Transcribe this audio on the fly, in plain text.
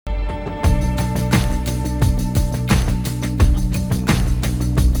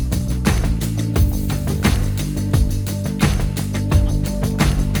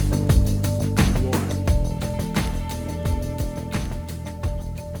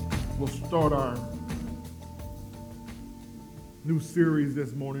We'll start our new series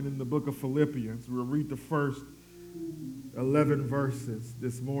this morning in the book of Philippians. We'll read the first 11 verses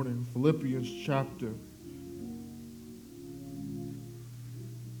this morning. Philippians chapter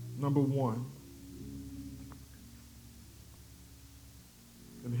number 1.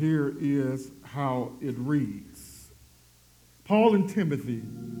 And here is how it reads. Paul and Timothy,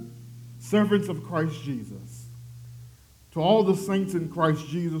 servants of Christ Jesus, to all the saints in Christ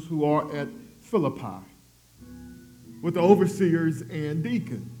Jesus who are at Philippi, with the overseers and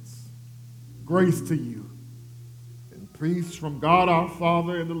deacons, grace to you, and peace from God our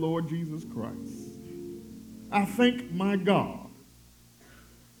Father and the Lord Jesus Christ. I thank my God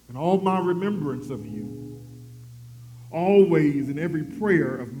in all my remembrance of you, always in every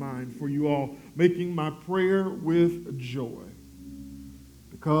prayer of mine for you all, making my prayer with joy,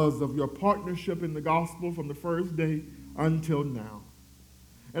 because of your partnership in the gospel from the first day until now.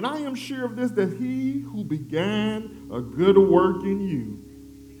 And I am sure of this, that he who began a good work in you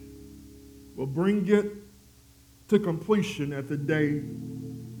will bring it to completion at the day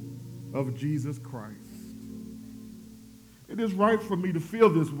of Jesus Christ. It is right for me to feel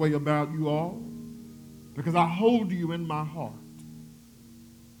this way about you all, because I hold you in my heart.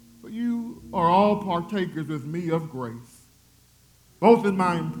 For you are all partakers with me of grace, both in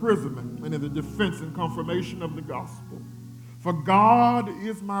my imprisonment and in the defense and confirmation of the gospel. For God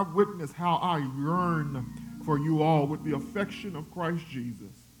is my witness how I yearn for you all with the affection of Christ Jesus.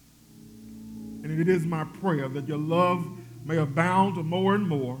 And it is my prayer that your love may abound more and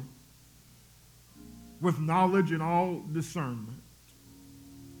more with knowledge and all discernment,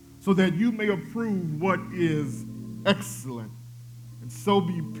 so that you may approve what is excellent, and so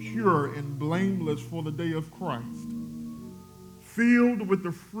be pure and blameless for the day of Christ, filled with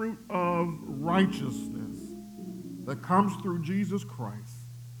the fruit of righteousness that comes through Jesus Christ,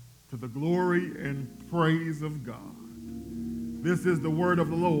 to the glory and praise of God. This is the word of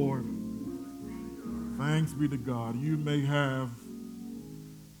the Lord. Thanks be to God. You may have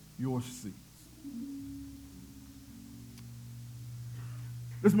your seats.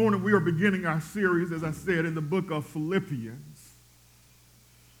 This morning we are beginning our series, as I said, in the book of Philippians,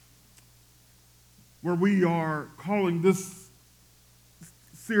 where we are calling this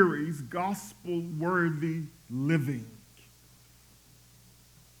series Gospel-Worthy Living.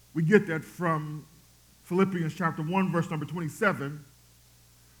 We get that from Philippians chapter 1, verse number 27,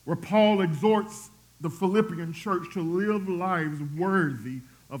 where Paul exhorts the Philippian church to live lives worthy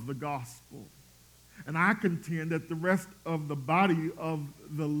of the gospel. And I contend that the rest of the body of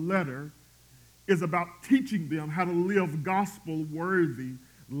the letter is about teaching them how to live gospel-worthy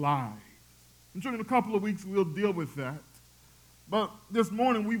lives. I'm sure in a couple of weeks we'll deal with that. But this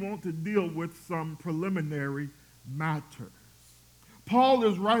morning we want to deal with some preliminary matters. Paul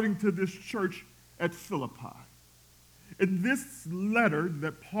is writing to this church at Philippi. And this letter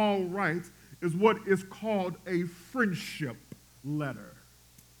that Paul writes is what is called a friendship letter.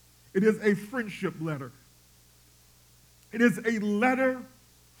 It is a friendship letter. It is a letter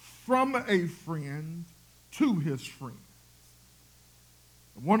from a friend to his friends.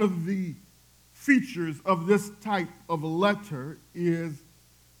 One of the features of this type of letter is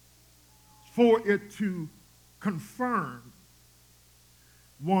for it to confirm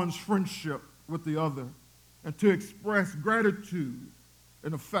one's friendship with the other and to express gratitude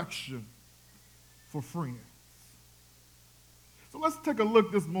and affection for friends. So let's take a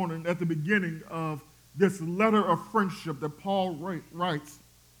look this morning at the beginning of this letter of friendship that Paul writes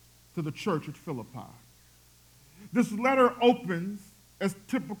to the church at Philippi. This letter opens, as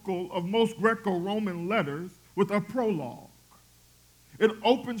typical of most Greco-Roman letters, with a prologue. It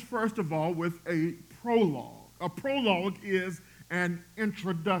opens, first of all, with a prologue. A prologue is an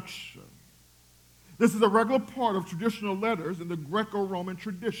introduction. This is a regular part of traditional letters in the Greco-Roman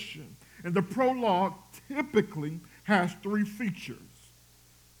tradition. And the prologue typically has three features.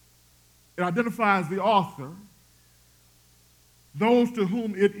 It identifies the author, those to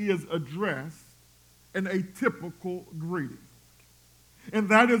whom it is addressed, and a typical greeting. And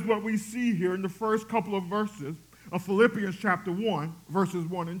that is what we see here in the first couple of verses of Philippians chapter 1, verses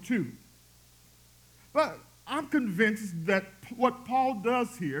 1 and 2. But I'm convinced that what Paul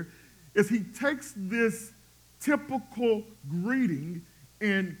does here is he takes this typical greeting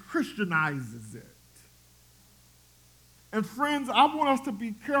and Christianizes it. And friends, I want us to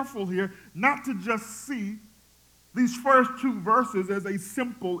be careful here not to just see these first two verses as a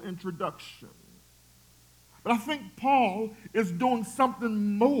simple introduction. But I think Paul is doing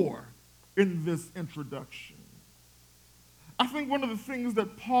something more in this introduction. I think one of the things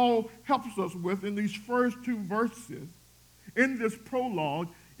that Paul helps us with in these first two verses, in this prologue,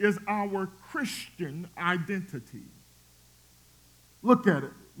 is our Christian identity. Look at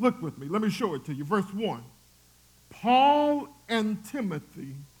it. Look with me. Let me show it to you. Verse 1. Paul and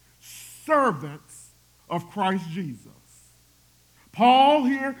Timothy, servants of Christ Jesus. Paul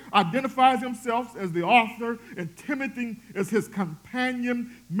here identifies himself as the author, and Timothy as his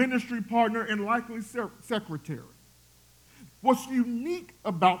companion, ministry partner, and likely secretary. What's unique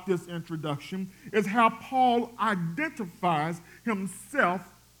about this introduction is how Paul identifies himself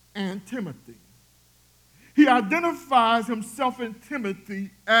and Timothy. He identifies himself and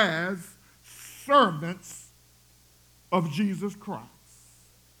Timothy as servants of Jesus Christ.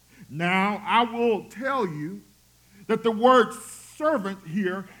 Now, I will tell you that the word servant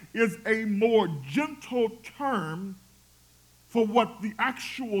here is a more gentle term for what the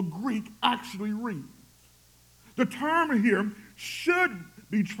actual Greek actually reads. The term here should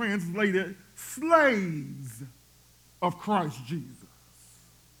be translated slaves of Christ Jesus.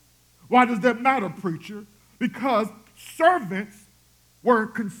 Why does that matter, preacher? Because servants were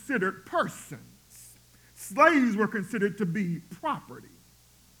considered persons. Slaves were considered to be property.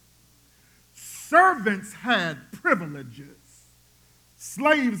 Servants had privileges.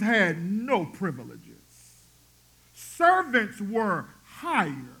 Slaves had no privileges. Servants were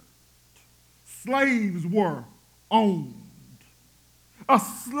hired. Slaves were owned. A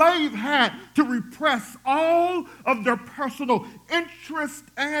slave had to repress all of their personal interests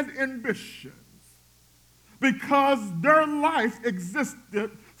and ambitions because their life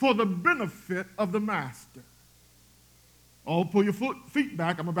existed for the benefit of the master. Oh, pull your feet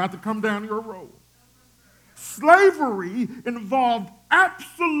back. I'm about to come down your road. Slavery involved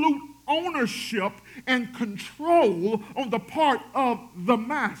absolute ownership and control on the part of the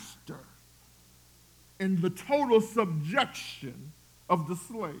master and the total subjection of the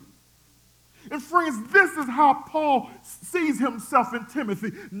slave. And friends, this is how Paul sees himself in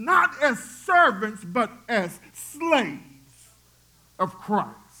Timothy, not as servants, but as slaves of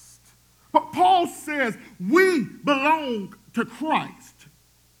Christ. But Paul says, we belong to Christ.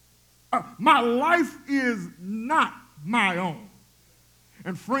 My life is not my own.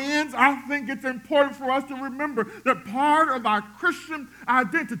 And friends, I think it's important for us to remember that part of our Christian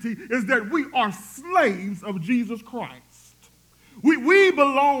identity is that we are slaves of Jesus Christ. We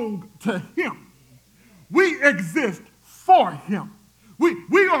belong to him. We exist for him.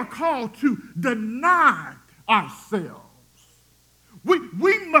 We are called to deny ourselves.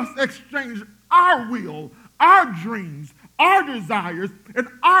 We must exchange our will, our dreams, our desires, and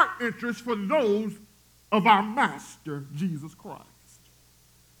our interests for those of our Master, Jesus Christ.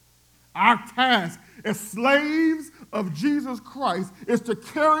 Our task as slaves of Jesus Christ is to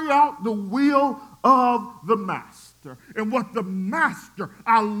carry out the will of the Master. And what the Master,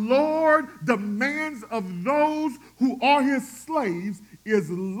 our Lord, demands of those who are his slaves is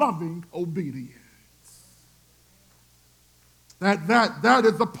loving obedience. That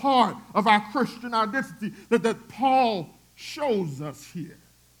is a part of our Christian identity that Paul shows us here.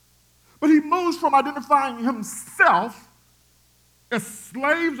 But he moves from identifying himself as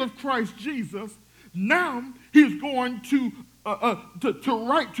slaves of Christ Jesus. Now he's going to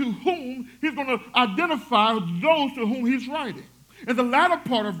write to whom he's going to identify those to whom he's writing. In the latter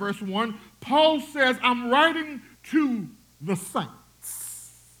part of verse 1, Paul says, I'm writing to the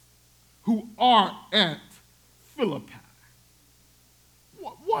saints who are at Philippi.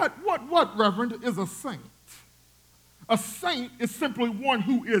 What, Reverend, is a saint? A saint is simply one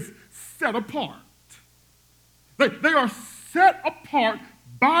who is set apart. They are set apart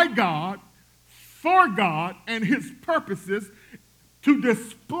by God, for God, and his purposes to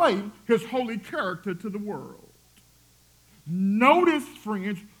display his holy character to the world. Notice,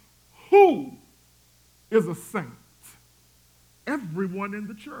 friends, who is a saint? Everyone in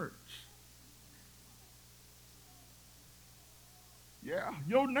the church. Yeah,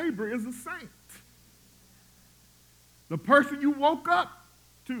 your neighbor is a saint. The person you woke up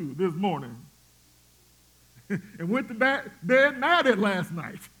to this morning and went to bed mad at last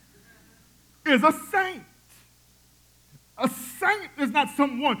night is a saint. A saint is not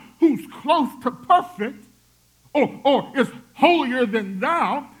someone who's close to perfect or is holier than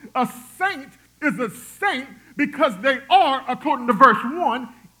thou. A saint is a saint because they are, according to verse 1,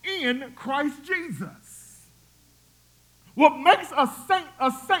 in Christ Jesus. What makes a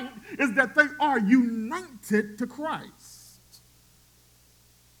saint is that they are united to Christ.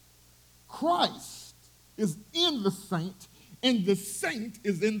 Christ is in the saint, and the saint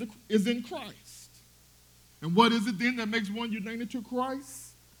is in Christ. And what is it then that makes one united to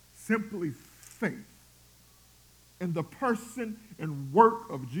Christ? Simply faith in the person and work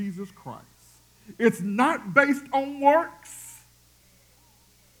of Jesus Christ. It's not based on works.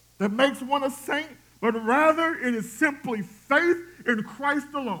 that makes one a saint, but rather it is simply faith in Christ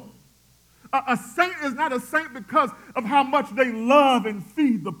alone. A saint is not a saint because of how much they love and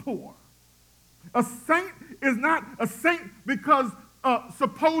feed the poor. A saint is not a saint because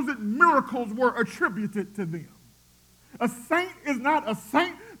supposed miracles were attributed to them. A saint is not a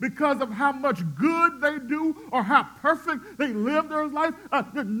saint because of how much good they do or how perfect they live their life.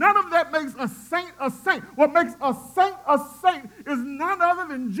 None of that makes a saint a saint. What makes a saint is none other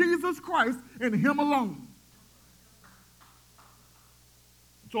than Jesus Christ and him alone.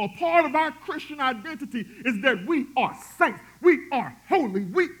 So a part of our Christian identity is that we are saints. We are holy.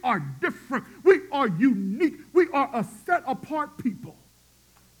 We are different. We are unique. We are a set-apart people.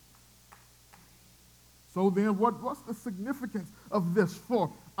 So then what's the significance of this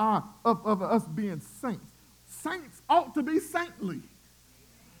for of us being saints? Saints ought to be saintly.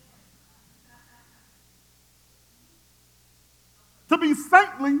 To be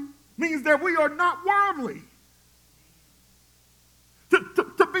saintly means that we are not worldly.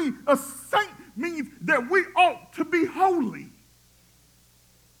 To be a saint means that we ought to be holy.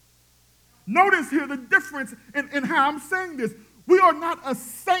 Notice here the difference in how I'm saying this. We are not a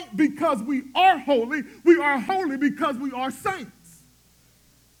saint because we are holy. We are holy because we are saints.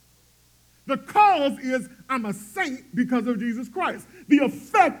 The cause is I'm a saint because of Jesus Christ. The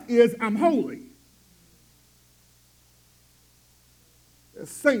effect is I'm holy. As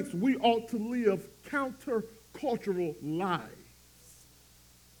saints, we ought to live counter-cultural lives.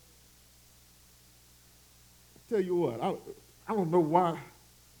 Tell you what, I don't know why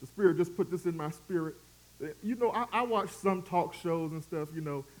the Spirit just put this in my spirit. You know, I watch some talk shows and stuff, you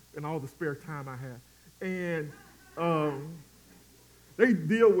know, in all the spare time I have. And they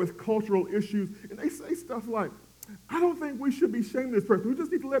deal with cultural issues, and they say stuff like, I don't think we should be shaming this person. We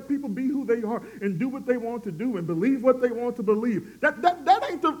just need to let people be who they are and do what they want to do and believe what they want to believe. That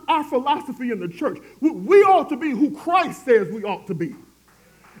ain't our philosophy in the church. We ought to be who Christ says we ought to be.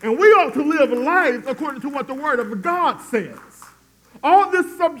 And we ought to live lives according to what the Word of God says. All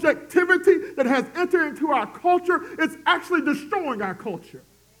this subjectivity that has entered into our culture is actually destroying our culture.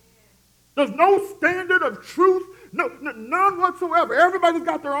 There's no standard of truth, none whatsoever. Everybody's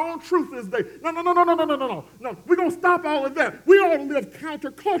got their own truth this day. No. We're going to stop all of that. We ought to live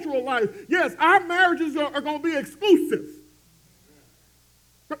countercultural lives. Yes, our marriages are going to be exclusive.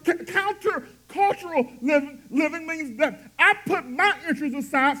 Counter-cultural living means that I put my interests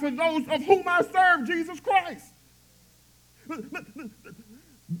aside for those of whom I serve, Jesus Christ.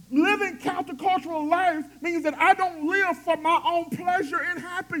 Living countercultural lives means that I don't live for my own pleasure and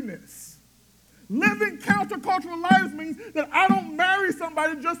happiness. Living countercultural lives means that I don't marry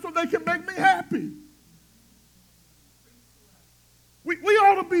somebody just so they can make me happy. We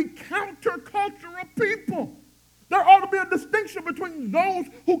ought to be countercultural people. There ought to be a distinction between those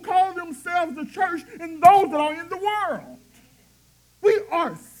who call themselves the church and those that are in the world. We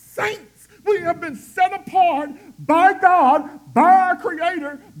are saints. We have been set apart by God, by our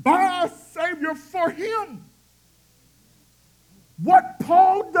Creator, by our Savior for Him. What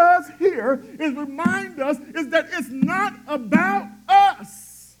Paul does here is remind us is that it's not about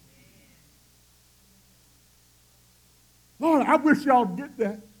us. Lord, I wish y'all get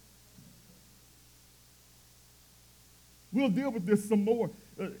that. We'll deal with this some more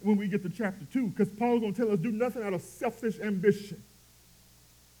when we get to chapter 2, because Paul's going to tell us do nothing out of selfish ambition.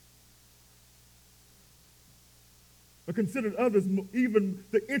 Or consider others, even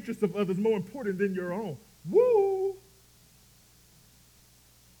the interests of others, more important than your own. Woo!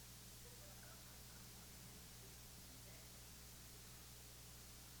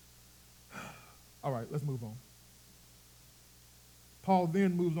 All right, let's move on. Paul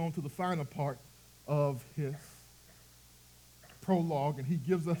then moves on to the final part of his prologue, and he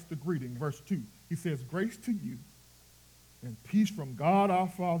gives us the greeting. Verse 2, he says, grace to you and peace from God our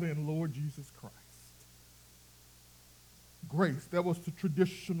Father and Lord Jesus Christ. Grace, that was the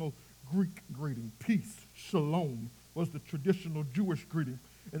traditional Greek greeting. Peace, shalom, was the traditional Jewish greeting.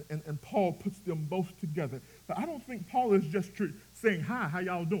 And Paul puts them both together. But I don't think Paul is just saying, hi, how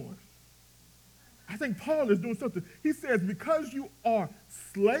y'all doing? I think Paul is doing something. He says, because you are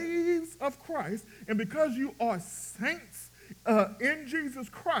slaves of Christ and because you are saints in Jesus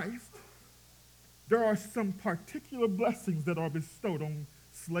Christ, there are some particular blessings that are bestowed on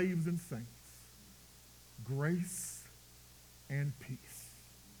slaves and saints. Grace and peace.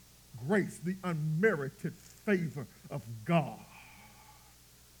 Grace, the unmerited favor of God.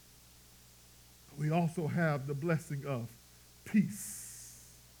 We also have the blessing of peace,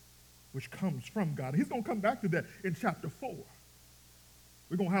 which comes from God. He's going to come back to that in chapter 4.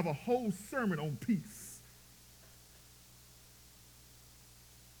 We're going to have a whole sermon on peace.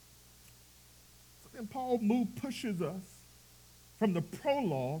 then Paul pushes us from the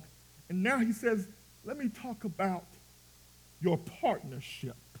prologue, and now he says, let me talk about your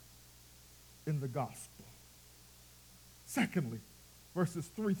partnership in the gospel. Secondly, verses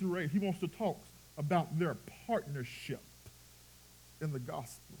 3 through 8, he wants to talk about their partnership in the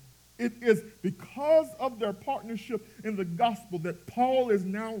gospel. It is because of their partnership in the gospel that Paul is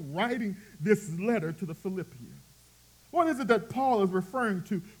now writing this letter to the Philippians. What is it that Paul is referring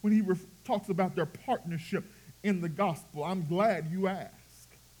to when he talks about their partnership in the gospel? I'm glad you asked.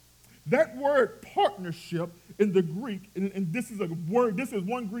 That word partnership in the Greek, and this is a word, this is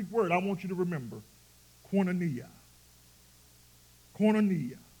one Greek word I want you to remember. Koinonia.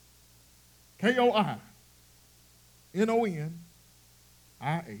 Koinonia. Koinonia.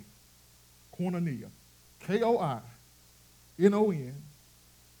 Koinonia. Koinonia.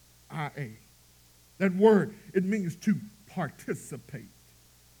 That word, it means to participate,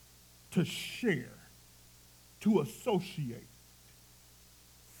 to share, to associate,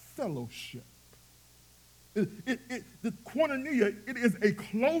 fellowship. The koinonia, it is a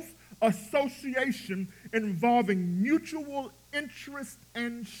close association involving mutual interest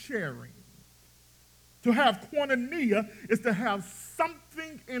and sharing. To have koinonia is to have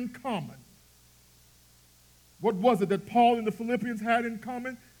something in common. What was it that Paul and the Philippians had in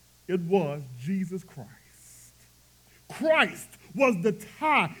common? It was Jesus Christ. Christ was the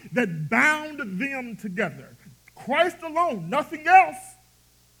tie that bound them together. Christ alone, nothing else.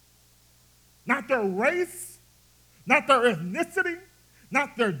 Not their race, not their ethnicity,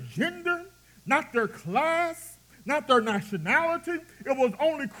 not their gender, not their class, not their nationality. It was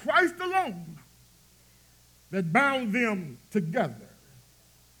only Christ alone that bound them together.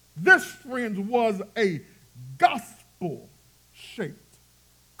 This, friends, was a gospel-shaped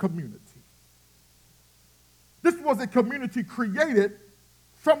community. This was a community created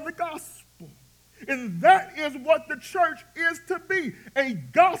from the gospel. And that is what the church is to be, a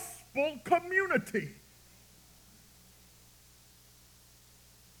gospel community.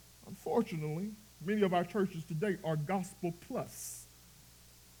 Unfortunately, many of our churches today are gospel plus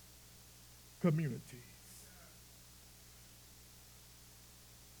communities.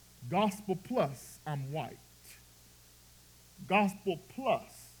 Gospel plus, I'm white. Gospel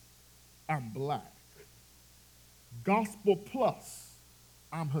plus, I'm black. Gospel plus,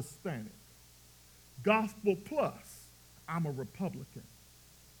 I'm Hispanic. Gospel plus, I'm a Republican.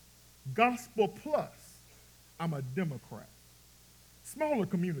 Gospel plus, I'm a Democrat. Smaller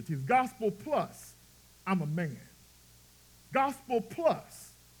communities, gospel plus, I'm a man. Gospel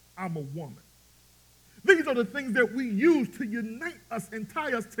plus, I'm a woman. These are the things that we use to unite us and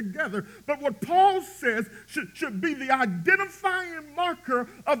tie us together. But what Paul says should be the identifying marker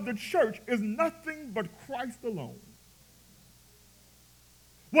of the church is nothing but Christ alone.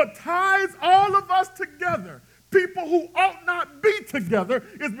 What ties all of us together, people who ought not be together,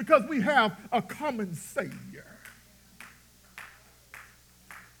 is because we have a common Savior.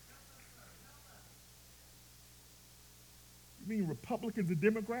 You mean Republicans and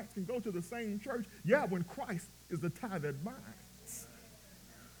Democrats can go to the same church? Yeah, when Christ is the tie that binds.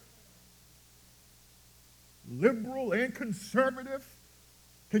 Liberal and conservative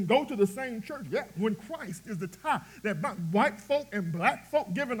can go to the same church. Yeah, when Christ is the tie that binds. White folk and black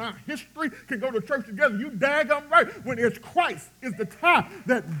folk, given our history, can go to church together. You daggum right. When it's Christ is the tie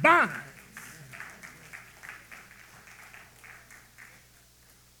that binds.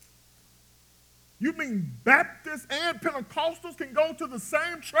 You mean Baptists and Pentecostals can go to the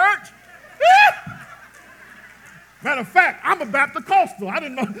same church? Matter of fact, I'm a Baptist-costal. I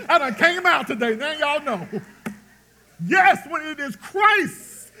didn't know. I done came out today. Now y'all know. Yes, when it is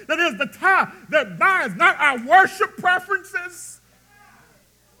Christ that is the tie that binds, not our worship preferences,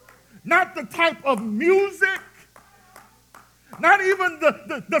 not the type of music, not even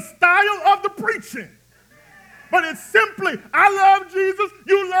the style of the preaching. But it's simply, I love Jesus,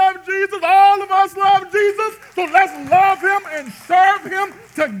 you love Jesus, all of us love Jesus, so let's love him and serve him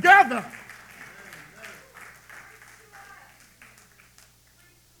together.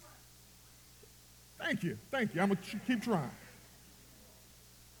 Thank you. I'm going to keep trying.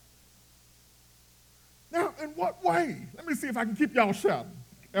 Now, in what way? Let me see if I can keep y'all shouting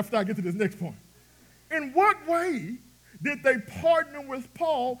after I get to this next point. In what way did they partner with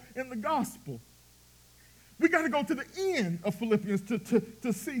Paul in the gospel? We got to go to the end of Philippians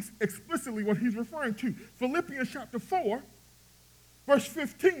to see explicitly what he's referring to. Philippians chapter 4, verse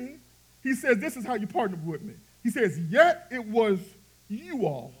 15, he says, this is how you partnered with me. He says, yet it was you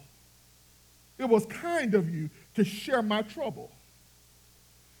all. It was kind of you to share my trouble.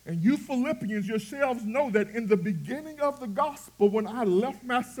 And you Philippians yourselves know that in the beginning of the gospel, when I left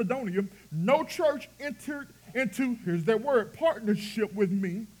Macedonia, no church entered into, here's that word, partnership with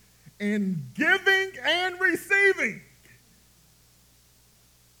me in giving and receiving,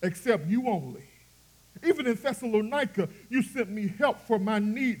 except you only. Even in Thessalonica, you sent me help for my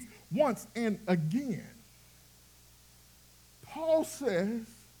needs once and again. Paul says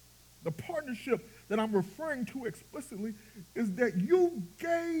the partnership that I'm referring to explicitly is that you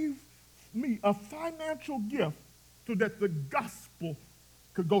gave me a financial gift so that the gospel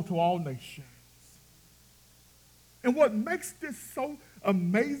could go to all nations. And what makes this so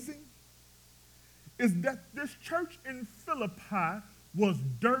amazing is that this church in Philippi was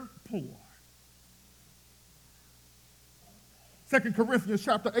dirt poor. 2 Corinthians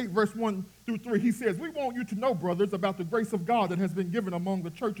chapter 8, verse 1 through 3, he says, we want you to know, brothers, about the grace of God that has been given among the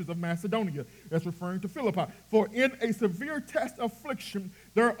churches of Macedonia. That's referring to Philippi. For in a severe test of affliction,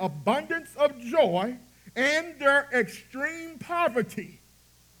 their abundance of joy and their extreme poverty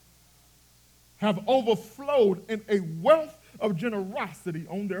have overflowed in a wealth of generosity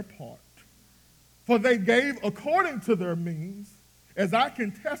on their part. For they gave according to their means, as I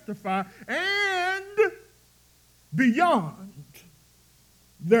can testify, and beyond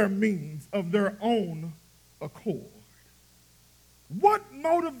their means of their own accord. What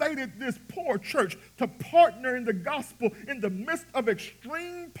motivated this poor church to partner in the gospel in the midst of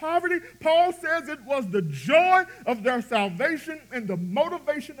extreme poverty? Paul says it was the joy of their salvation and the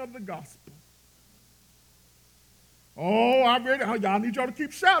motivation of the gospel. Oh, I read it. Oh, y'all need y'all to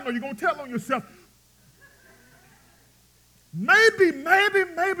keep shouting or you're going to tell on yourself. Maybe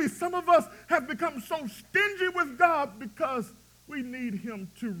some of us have become so stingy with God because we need him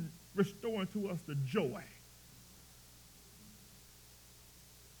to restore unto us the joy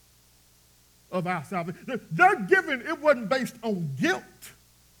of our salvation. Their giving, it wasn't based on guilt.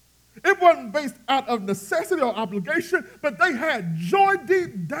 It wasn't based out of necessity or obligation, but they had joy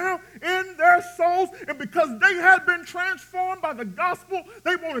deep down in their souls. And because they had been transformed by the gospel,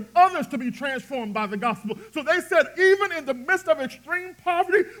 they wanted others to be transformed by the gospel. So they said, even in the midst of extreme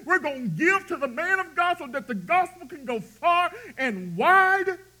poverty, we're going to give to the man of God so that the gospel can go far and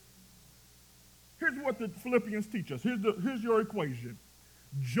wide. Here's what the Philippians teach us. Here's your equation.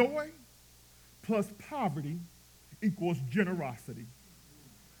 Joy plus poverty equals generosity.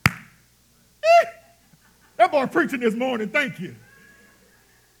 That boy preaching this morning, thank you.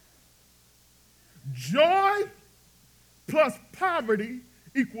 Joy plus poverty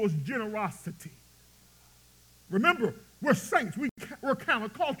equals generosity. Remember, we're saints. We're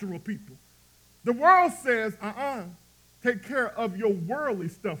countercultural people. The world says, take care of your worldly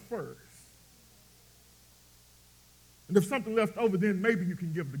stuff first. And if something left over, then maybe you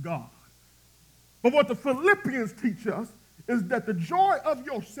can give to God. But what the Philippians teach us is that the joy of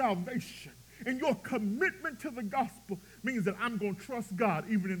your salvation and your commitment to the gospel means that I'm going to trust God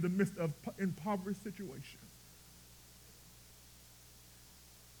even in the midst of impoverished situations.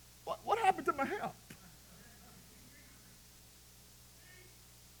 What happened to my help?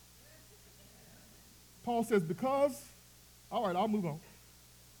 Paul says, all right, I'll move on.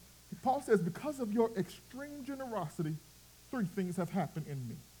 Paul says, because of your extreme generosity, 3 things have happened in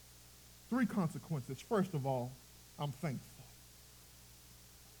me. 3 consequences. First of all, I'm thankful.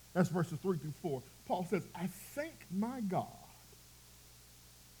 That's verses 3 through 4. Paul says, I thank my God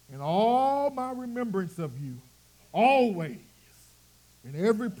in all my remembrance of you, always, in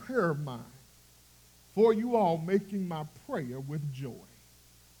every prayer of mine, for you all, making my prayer with joy.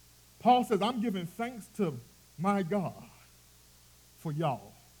 Paul says, I'm giving thanks to my God for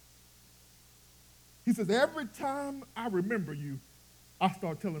y'all. He says, every time I remember you, I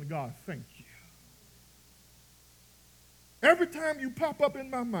start telling God, thank you. Every time you pop up in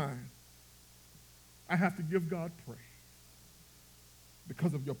my mind, I have to give God praise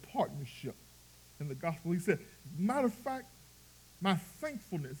because of your partnership in the gospel. He said, matter of fact, my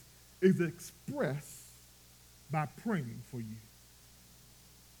thankfulness is expressed by praying for you.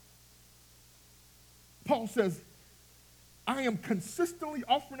 Paul says, I am consistently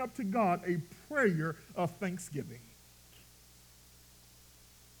offering up to God a prayer of thanksgiving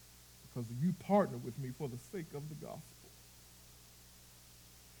because you partner with me for the sake of the gospel.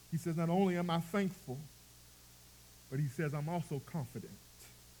 He says, not only am I thankful, but he says, I'm also confident.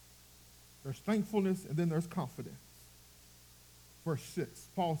 There's thankfulness and then there's confidence. Verse 6,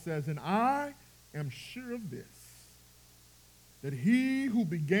 Paul says, and I am sure of this, that he who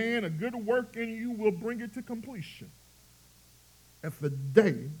began a good work in you will bring it to completion at the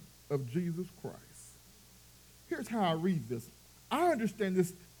day of Jesus Christ. Here's how I read this. I understand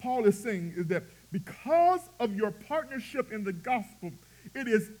this. Paul is saying is that because of your partnership in the gospel, it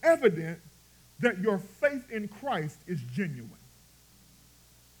is evident that your faith in Christ is genuine.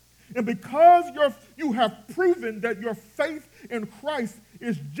 And because you have proven that your faith in Christ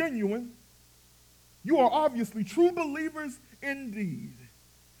is genuine, you are obviously true believers indeed.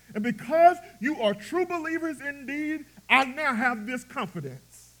 And because you are true believers indeed, I now have this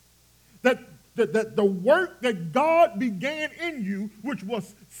confidence that the work that God began in you, which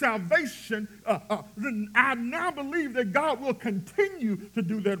was salvation, then I now believe that God will continue to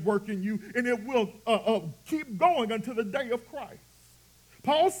do that work in you, and it will keep going until the day of Christ.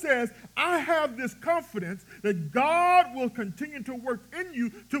 Paul says, I have this confidence that God will continue to work in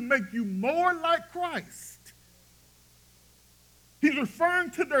you to make you more like Christ. He's referring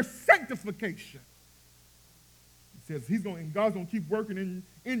to their sanctification. He says God's going to keep working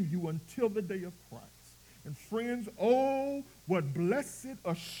in you until the day of Christ. And friends, oh, what blessed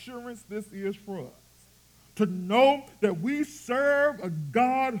assurance this is for us. To know that we serve a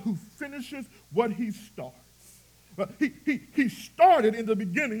God who finishes what he starts. He started in the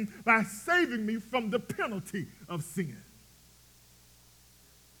beginning by saving me from the penalty of sin.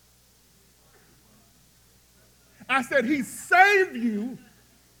 I said he saved you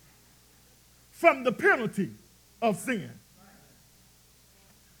from the penalty of sin.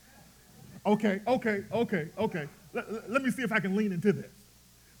 Okay. Let me see if I can lean into this.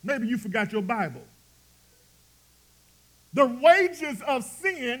 Maybe you forgot your Bible. The wages of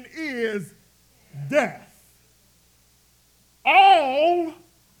sin is death. All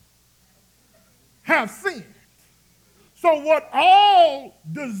have sinned. So what all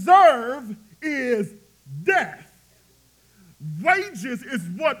deserve is death. Wages is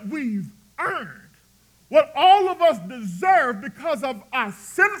what we've earned. What all of us deserve because of our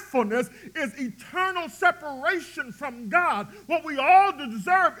sinfulness is eternal separation from God. What we all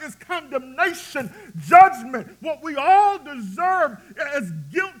deserve is condemnation, judgment. What we all deserve as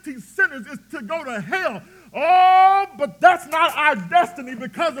guilty sinners is to go to hell. Oh, but that's not our destiny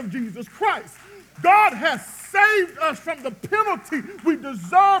because of Jesus Christ. God has saved us from the penalty we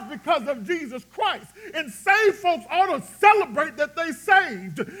deserve because of Jesus Christ. And saved folks ought to celebrate that they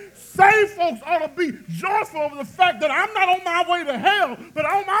saved. Saved folks ought to be joyful over the fact that I'm not on my way to hell, but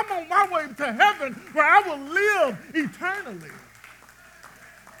I'm on my way to heaven where I will live eternally.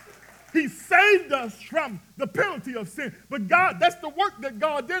 He saved us from the penalty of sin. But God, that's the work that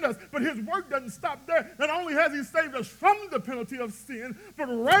God did us. But his work doesn't stop there. Not only has he saved us from the penalty of sin, but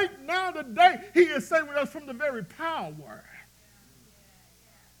right now today, he is saving us from the very power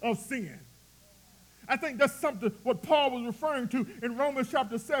of sin. I think that's something what Paul was referring to in Romans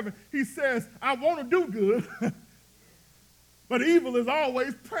chapter 7. He says, I want to do good, but evil is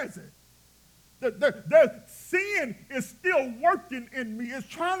always present. Sin is still working in me. It's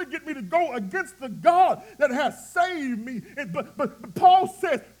trying to get me to go against the God that has saved me. But Paul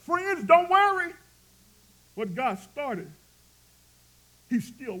says, friends, don't worry. What God started, he's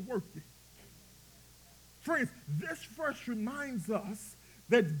still working. Friends, this verse reminds us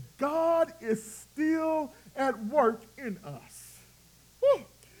that God is still at work in us. Woo.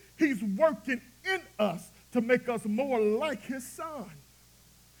 He's working in us to make us more like his son.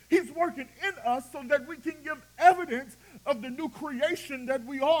 He's working in us so that we can give evidence of the new creation that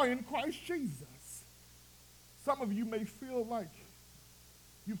we are in Christ Jesus. Some of you may feel like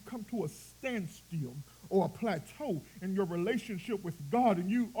you've come to a standstill or a plateau in your relationship with God, and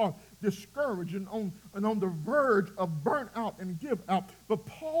you are discouraged and on the verge of burnout and give out. But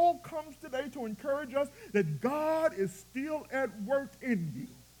Paul comes today to encourage us that God is still at work in you.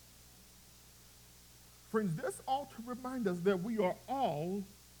 Friends, this ought to remind us that we are all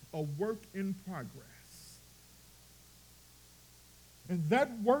a work in progress. And that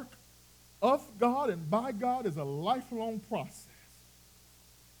work of God and by God is a lifelong process.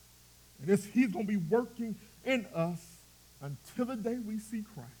 And he's going to be working in us until the day we see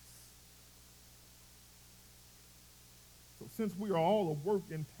Christ. So since we are all a work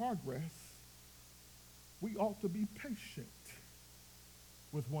in progress, we ought to be patient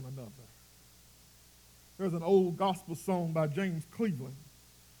with one another. There's an old gospel song by James Cleveland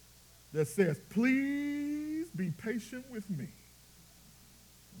that says, please be patient with me.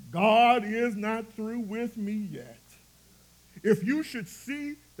 God is not through with me yet. If you should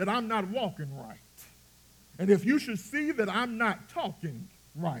see that I'm not walking right, and if you should see that I'm not talking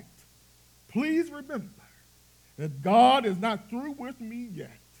right, please remember that God is not through with me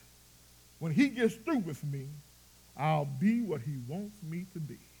yet. When he gets through with me, I'll be what he wants me to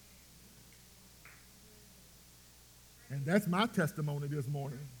be. And that's my testimony this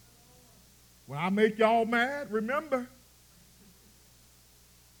morning. When I make y'all mad, remember,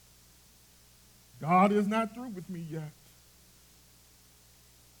 God is not through with me yet.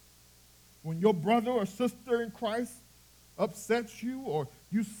 When your brother or sister in Christ upsets you, or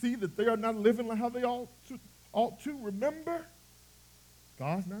you see that they are not living like how they ought to, remember,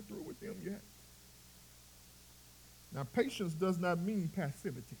 God's not through with them yet. Now, patience does not mean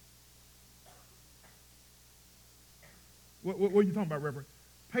passivity. What are you talking about, Reverend?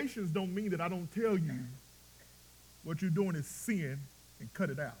 Patience don't mean that I don't tell you what you're doing is sin and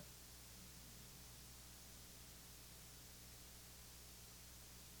cut it out.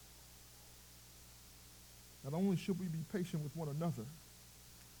 Not only should we be patient with one another,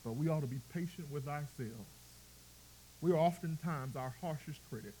 but we ought to be patient with ourselves. We are oftentimes our harshest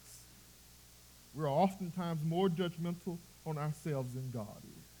critics. We are oftentimes more judgmental on ourselves than God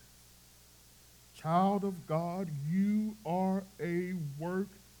is. Child of God, you are a work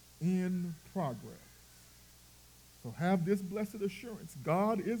in progress. So have this blessed assurance.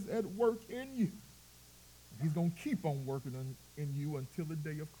 God is at work in you. He's going to keep on working in you until the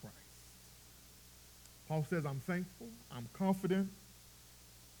day of Christ. Paul says, I'm thankful, I'm confident,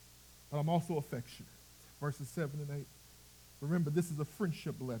 but I'm also affectionate. Verses 7 and 8. Remember, this is a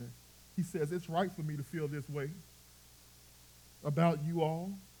friendship letter. He says, it's right for me to feel this way about you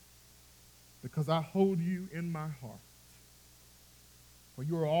all because I hold you in my heart. For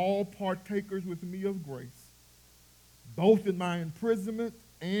you are all partakers with me of grace, both in my imprisonment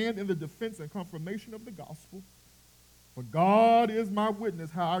and in the defense and confirmation of the gospel. For God is my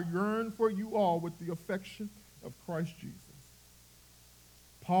witness how I yearn for you all with the affection of Christ Jesus.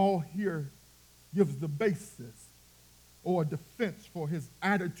 Paul here gives the basis or a defense for his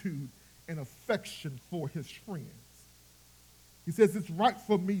attitude and affection for his friends. He says it's right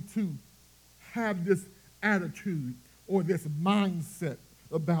for me to have this attitude or this mindset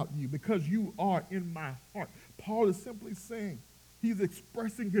about you because you are in my heart. Paul is simply saying he's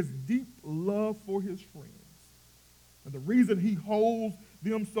expressing his deep love for his friends. And the reason he holds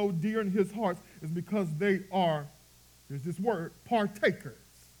them so dear in his heart is because they are, there's this word, partakers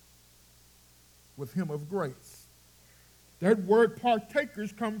with him of grace. That word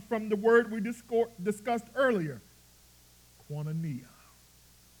partakers comes from the word we discussed earlier, koinonia.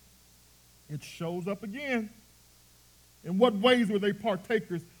 It shows up again. In what ways were they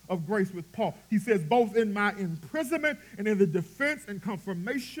partakers of grace with Paul? He says, both in my imprisonment and in the defense and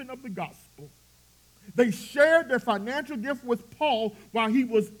confirmation of the gospel. They shared their financial gift with Paul while he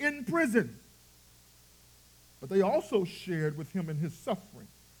was in prison. But they also shared with him in his suffering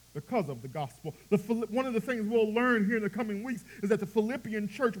because of the gospel. One of the things we'll learn here in the coming weeks is that the Philippian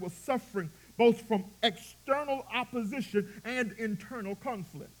church was suffering both from external opposition and internal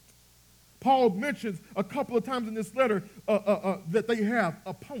conflict. Paul mentions a couple of times in this letter that they have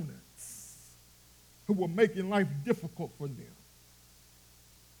opponents who were making life difficult for them.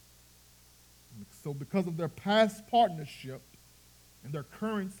 So because of their past partnership and their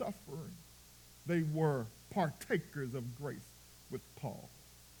current suffering, they were partakers of grace with Paul.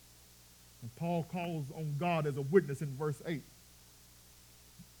 And Paul calls on God as a witness in verse 8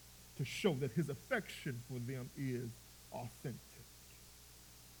 to show that his affection for them is authentic.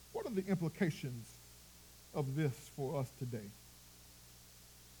 What are the implications of this for us today?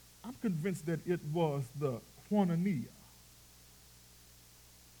 I'm convinced that it was the koinonia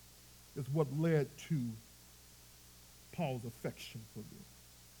is what led to Paul's affection for them.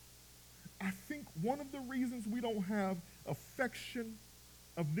 I think one of the reasons we don't have affection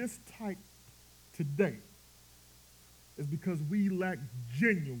of this type today is because we lack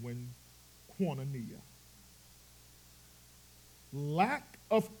genuine koinonia. Lack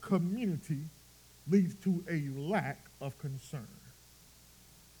of community leads to a lack of concern.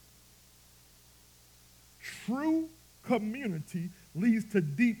 True community leads to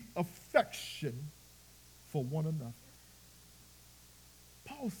deep affection for one another.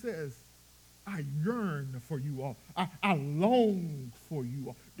 Paul says, I yearn for you all. I long for you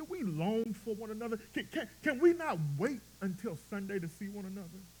all. Do we long for one another? Can we not wait until Sunday to see one another?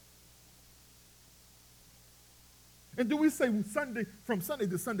 And do we say from Sunday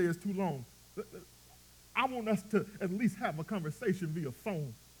to Sunday is too long? I want us to at least have a conversation via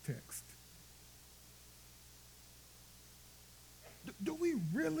phone text. Do we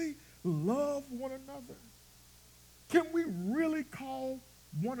really love one another? Can we really call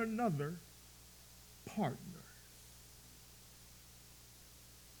one another partners?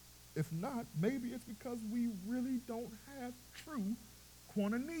 If not, maybe it's because we really don't have true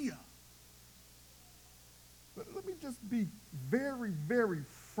koinonia. But let me just be very, very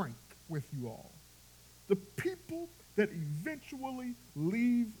frank with you all. The people that eventually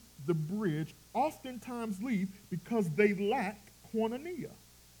leave the bridge oftentimes leave because they lack koinonia,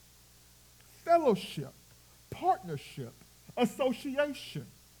 fellowship, partnership, association.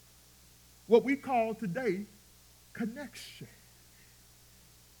 what we call today connection.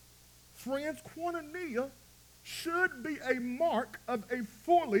 Friends, koinonia should be a mark of a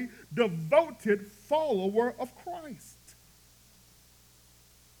fully devoted follower of Christ.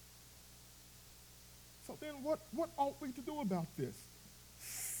 So then what ought we to do about this?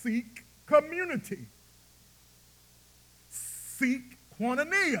 Seek community. Seek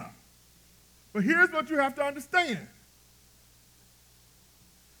koinonia. But here's what you have to understand.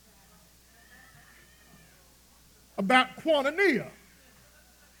 About koinonia.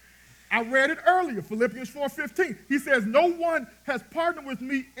 I read it earlier, Philippians 4:15. He says, no one has partnered with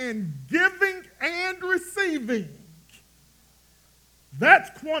me in giving and receiving. That's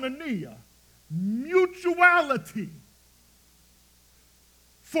koinonia, mutuality.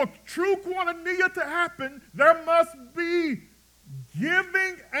 For true koinonia to happen, there must be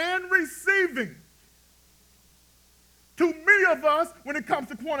giving and receiving. Too many of us, when it comes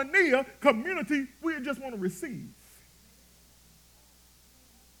to koinonia, community, we just want to receive.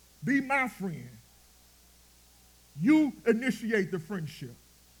 Be my friend. You initiate the friendship.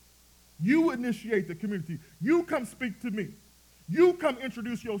 You initiate the community. You come speak to me. You come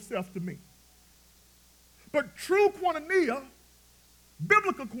introduce yourself to me. But true koinonia,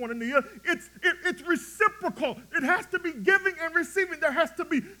 biblical koinonia, it's reciprocal. It has to be giving and receiving. There has to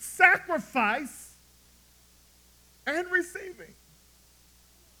be sacrifice and receiving.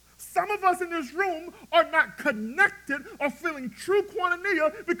 Some of us in this room are not connected or feeling true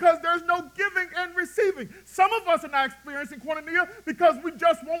koinonia because there's no giving and receiving. Some of us are not experiencing koinonia because we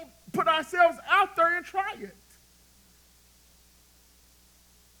just won't put ourselves out there and try it.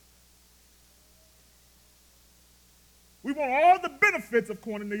 We want all the benefits of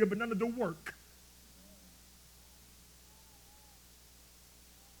koinonia, but none of the work.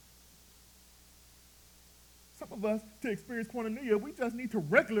 Some of us, to experience koinonia, we just need to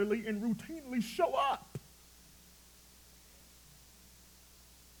regularly and routinely show up.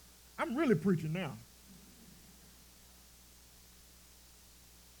 I'm really preaching now.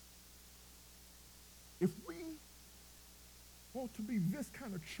 If we want to be this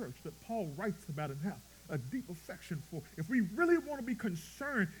kind of church that Paul writes about and have a deep affection for, if we really want to be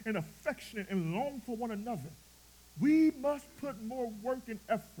concerned and affectionate and long for one another, we must put more work and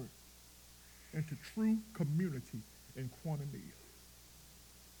effort into true community and koinonia.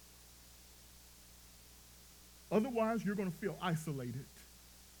 Otherwise, you're going to feel isolated,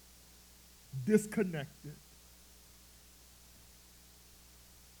 disconnected,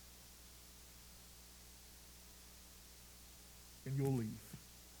 and you'll leave.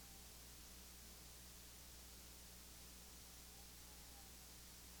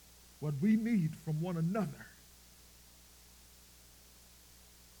 What we need from one another,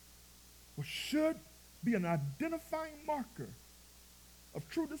 what should be an identifying marker of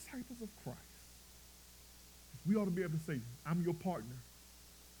true disciples of Christ, we ought to be able to say, I'm your partner.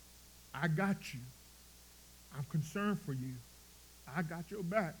 I got you. I'm concerned for you. I got your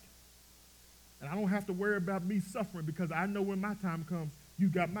back. And I don't have to worry about me suffering because I know when my time comes, you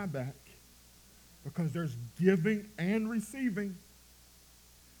got my back. Because there's giving and receiving.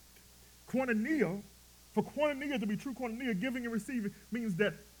 Koinonia, for koinonia to be true koinonia, giving and receiving means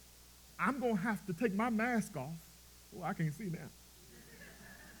that I'm going to have to take my mask off. Oh, I can't see now.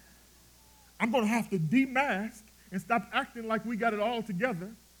 I'm going to have to demask and stop acting like we got it all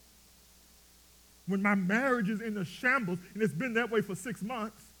together. When my marriage is in a shambles, and it's been that way for 6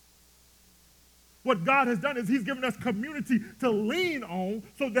 months, what God has done is he's given us community to lean on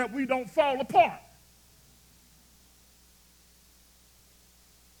so that we don't fall apart.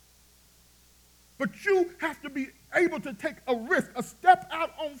 But you have to be able to take a risk, a step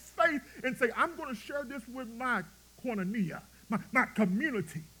out on faith and say, I'm going to share this with my koinonia, my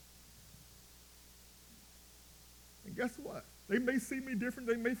community. And guess what? They may see me different,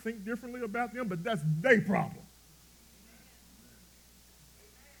 they may think differently about them, but that's their problem.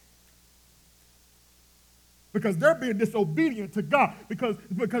 Because they're being disobedient to God, because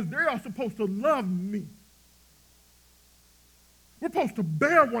they are supposed to love me. We're supposed to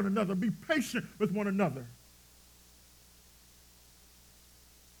bear one another, be patient with one another.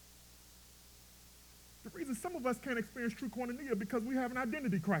 The reason some of us can't experience true koinonia because we have an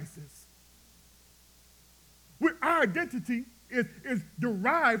identity crisis. Our identity is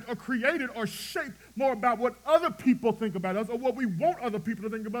derived or created or shaped more about what other people think about us or what we want other people to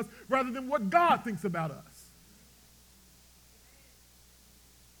think about us rather than what God thinks about us.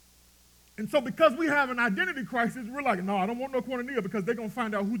 And so because we have an identity crisis, we're like, no, I don't want no koinonia because they're going to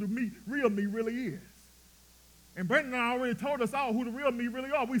find out who the real me really is. And Brandon and I already told us all who the real me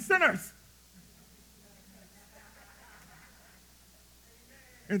really are. We sinners.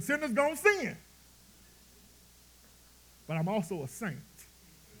 And sinners gonna sin. But I'm also a saint.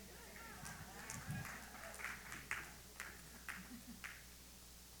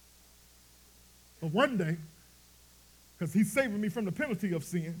 But one day, because he's saving me from the penalty of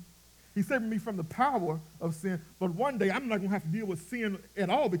sin, he's saving me from the power of sin, but one day I'm not going to have to deal with sin at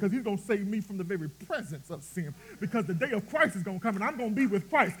all because he's going to save me from the very presence of sin because the day of Christ is going to come and I'm going to be with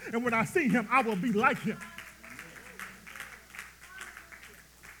Christ. And when I see him, I will be like him.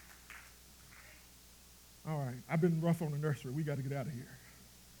 All right, I've been rough on the nursery. We got to get out of here.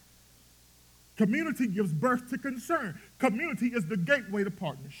 Community gives birth to concern. Community is the gateway to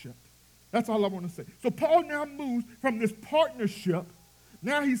partnership. That's all I want to say. So Paul now moves from this partnership.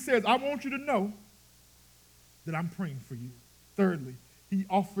 Now he says, I want you to know that I'm praying for you. Thirdly, he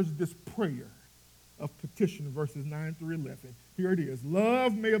offers this prayer of petition in verses 9 through 11. Here it is.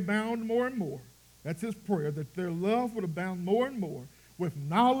 Love may abound more and more. That's his prayer, that their love would abound more and more with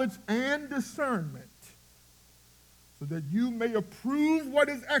knowledge and discernment, so that you may approve what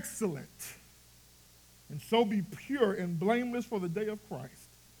is excellent, and so be pure and blameless for the day of Christ,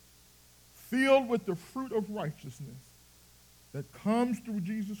 filled with the fruit of righteousness that comes through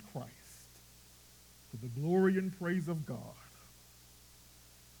Jesus Christ, to the glory and praise of God.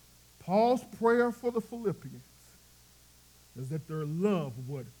 Paul's prayer for the Philippians is that their love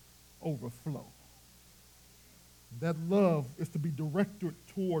would overflow. That love is to be directed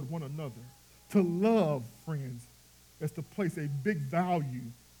toward one another. To love, friends, is to place a big value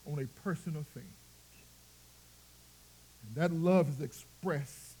on a person or thing. And that love is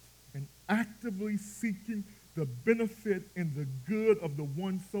expressed in actively seeking the benefit and the good of the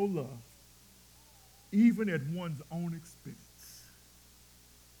one so loved, even at one's own expense.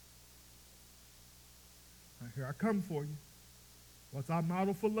 Now, here I come for you. What's our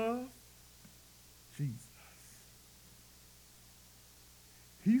model for love? Jesus.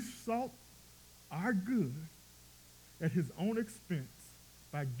 He sought our good at his own expense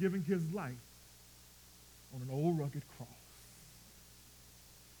by giving his life on an old rugged cross.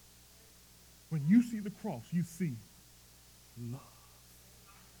 When you see the cross, you see love.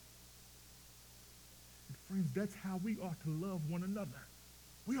 And friends, that's how we ought to love one another.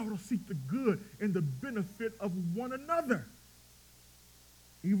 We ought to seek the good and the benefit of one another,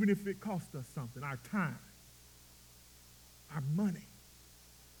 even if it costs us something, our time, our money.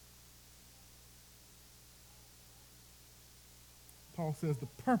 Paul says the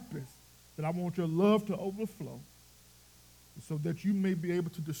purpose that I want your love to overflow is so that you may be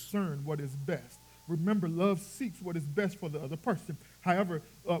able to discern what is best. Remember, love seeks what is best for the other person. However,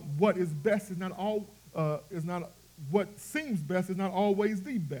 what is best is not what seems best is not always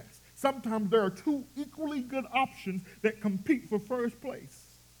the best. Sometimes there are two equally good options that compete for first place.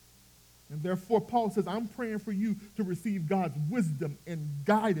 And therefore, Paul says, I'm praying for you to receive God's wisdom and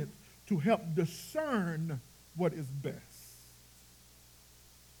guidance to help discern what is best.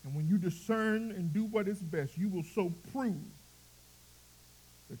 And when you discern and do what is best, you will so prove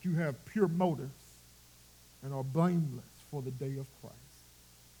that you have pure motives and are blameless for the day of Christ.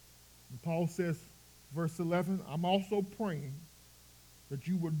 And Paul says, verse 11, I'm also praying that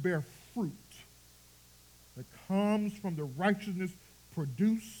you would bear fruit that comes from the righteousness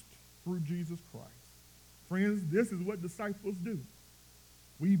produced through Jesus Christ. Friends, this is what disciples do.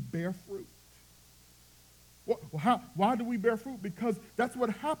 We bear fruit. Why do we bear fruit? Because that's what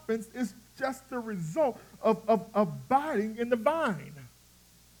happens. It's just the result of abiding in the vine.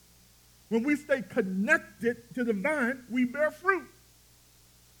 When we stay connected to the vine, we bear fruit.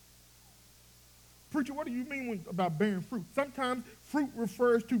 Preacher, what do you mean about bearing fruit? Sometimes fruit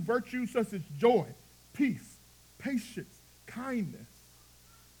refers to virtues such as joy, peace, patience, kindness.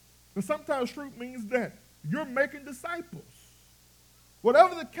 But sometimes fruit means that you're making disciples.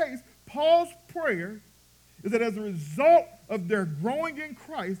 Whatever the case, Paul's prayer is that as a result of their growing in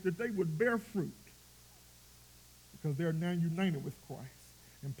Christ, that they would bear fruit because they're now united with Christ.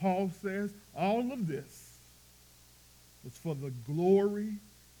 And Paul says all of this is for the glory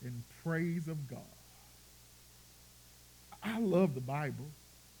and praise of God. I love the Bible.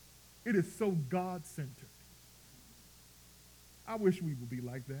 It is so God-centered. I wish we would be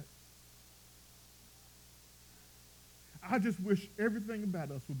like that. I just wish everything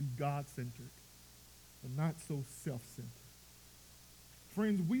about us would be God-centered, but not so self-centered.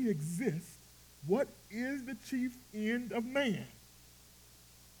 Friends, we exist. What is the chief end of man?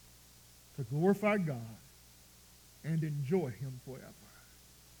 To glorify God and enjoy him forever.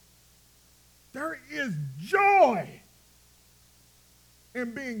 There is joy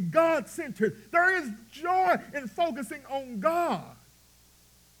in being God-centered. There is joy in focusing on God.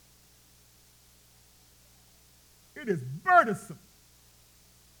 It is burdensome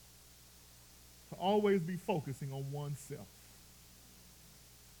always be focusing on oneself.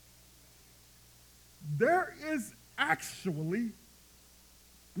 There is actually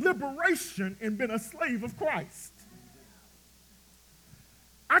liberation in being a slave of Christ.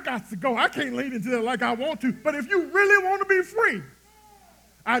 I got to go. I can't lean into that like I want to. But if you really want to be free,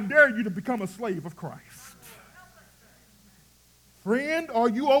 I dare you to become a slave of Christ. Friend, are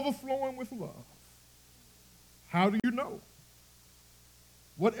you overflowing with love? How do you know?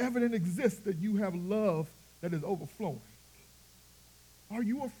 What evidence exists that you have love that is overflowing? Are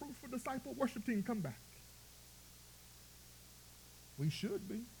you a fruitful disciple? Worship team, come back. We should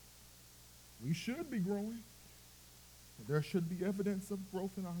be. We should be growing. There should be evidence of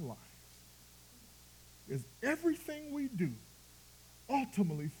growth in our lives. Is everything we do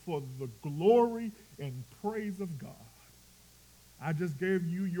ultimately for the glory and praise of God? I just gave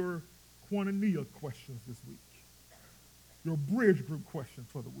you your Koinonia questions this week, your bridge group questions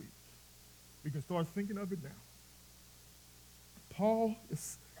for the week. You can start thinking of it now. Paul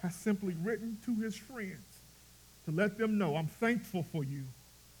has simply written to his friends to let them know, I'm thankful for you.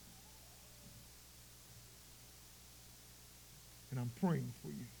 And I'm praying for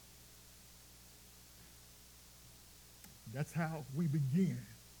you. That's how we begin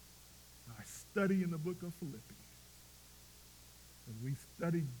our study in the book of Philippians. And we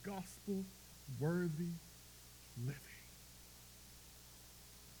study gospel-worthy living.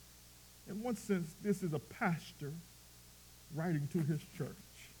 In one sense, this is a pastor writing to his church.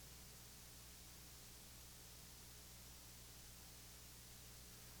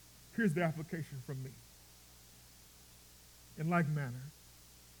 Here's the application from me. In like manner,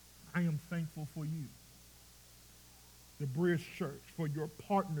 I am thankful for you, the Bridge Church, for your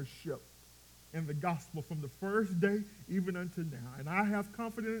partnership in the gospel from the first day even until now. And I have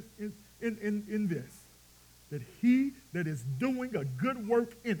confidence in this, that he that is doing a good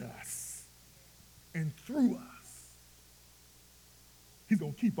work in us and through us, he's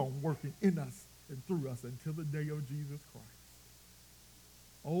going to keep on working in us and through us until the day of Jesus Christ.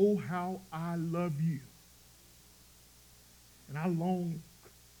 Oh, how I love you. And I long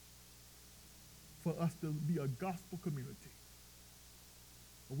for us to be a gospel community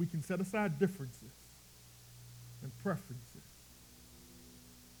where we can set aside differences and preferences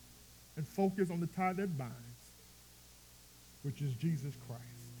and focus on the tie that binds, which is Jesus Christ.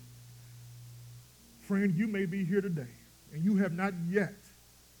 Friend, you may be here today and you have not yet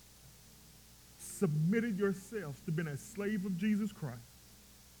submitted yourselves to being a slave of Jesus Christ.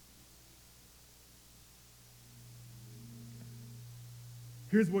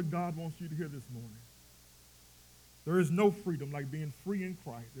 Here's what God wants you to hear this morning. There is no freedom like being free in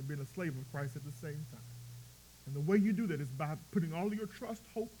Christ and being a slave of Christ at the same time. And the way you do that is by putting all of your trust,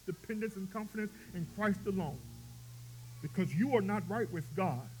 hope, dependence, and confidence in Christ alone. Because you are not right with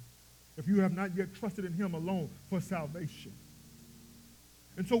God if you have not yet trusted in him alone for salvation.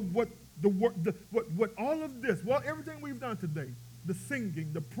 And so what all of this, everything we've done today, the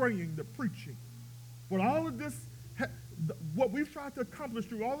singing, the praying, the preaching, what all of this what we've tried to accomplish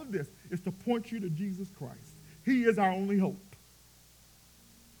through all of this is to point you to Jesus Christ. He is our only hope.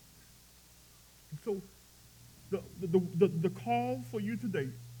 And so the call for you today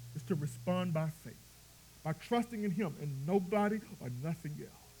is to respond by faith, by trusting in him and nobody or nothing else.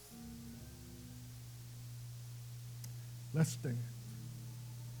 Let's stand.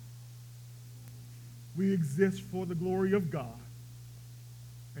 We exist for the glory of God,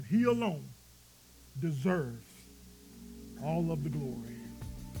 and he alone deserves all of the glory.